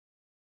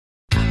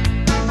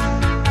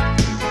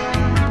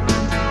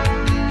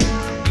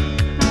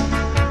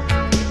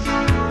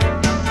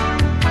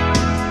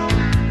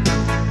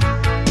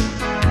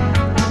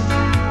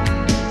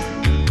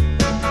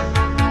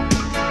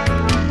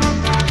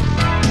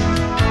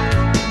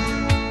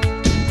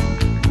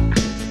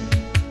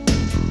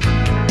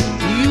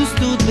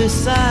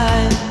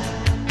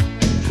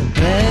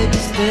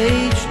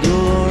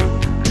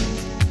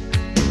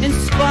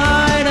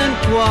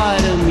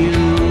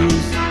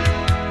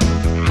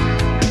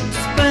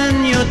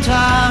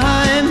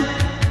time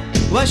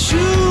was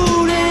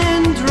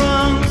shooting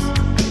drunks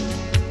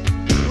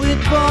with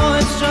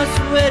boys just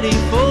ready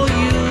for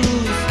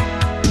use.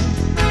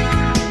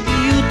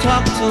 You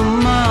talk too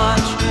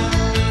much,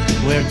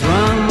 we're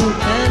drunk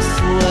as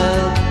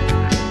well.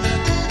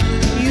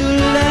 You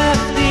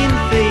left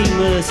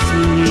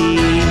infamously.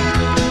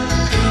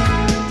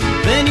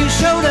 Then you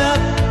showed up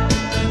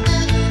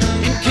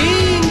in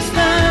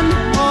Kingston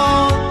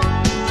Hall,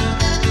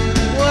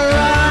 where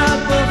I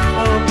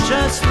performed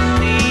just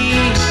me.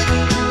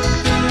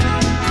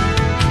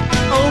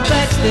 Oh,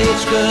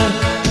 backstage girl,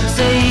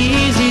 say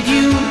is it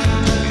you?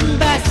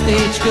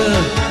 Backstage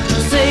girl,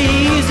 say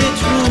is it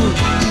true?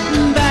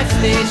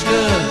 Backstage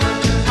girl,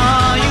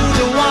 are you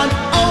the one?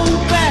 Oh,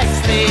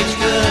 backstage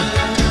girl,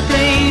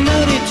 playing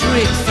dirty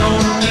tricks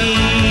on me.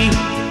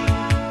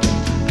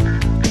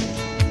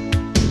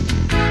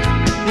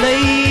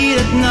 Late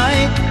at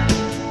night,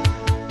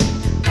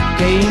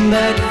 came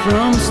back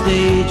from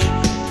stage.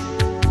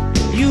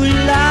 You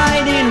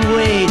lied in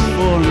wait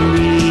for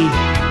me,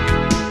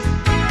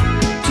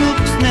 took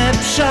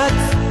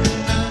snapshots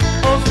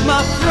of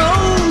my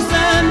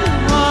frozen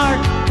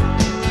heart.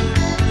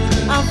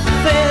 I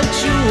felt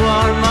you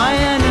are my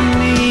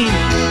enemy.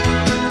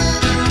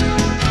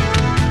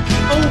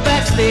 Oh,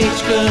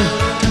 backstage girl,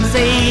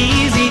 say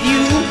is it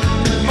you?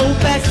 Oh,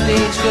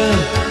 backstage girl,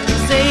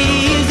 say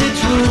is it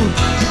true?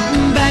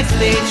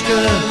 Backstage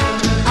girl,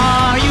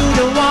 are you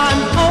the one?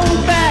 Oh,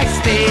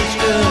 backstage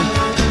girl,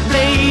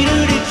 play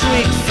dirty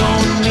tricks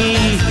on me.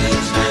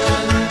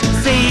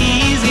 Say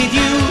is it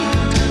you?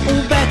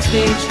 Oh,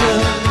 backstage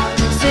girl,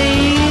 say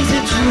is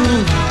it true?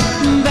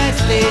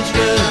 Backstage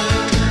girl,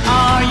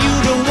 are you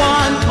the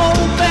one?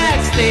 Oh,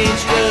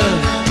 backstage girl,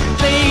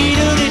 play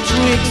dirty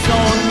tricks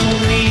on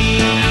me.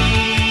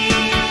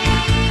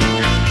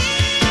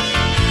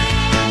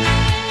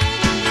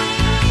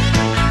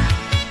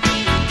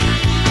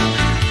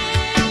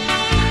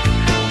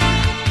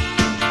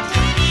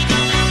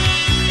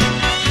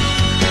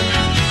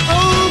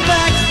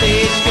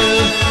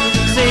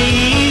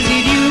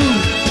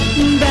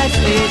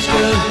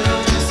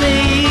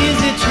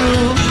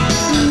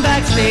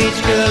 Backstage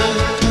girl,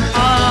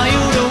 are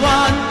you the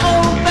one?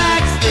 Oh,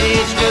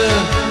 backstage girl,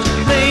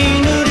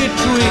 playing dirty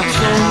tricks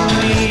on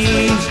me.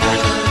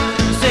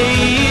 Say,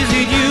 is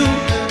it you?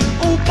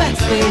 Oh,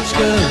 backstage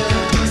girl,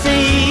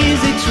 say,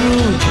 is it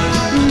true?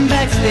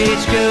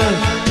 Backstage girl,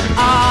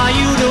 are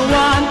you the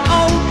one?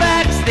 Oh,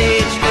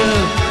 backstage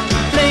girl,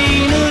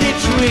 playing dirty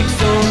tricks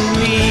on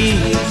me.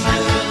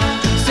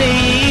 Say,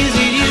 is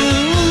it you?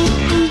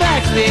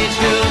 Backstage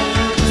girl,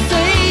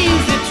 say,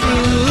 is it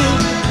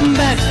true?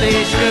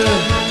 Backstage girl,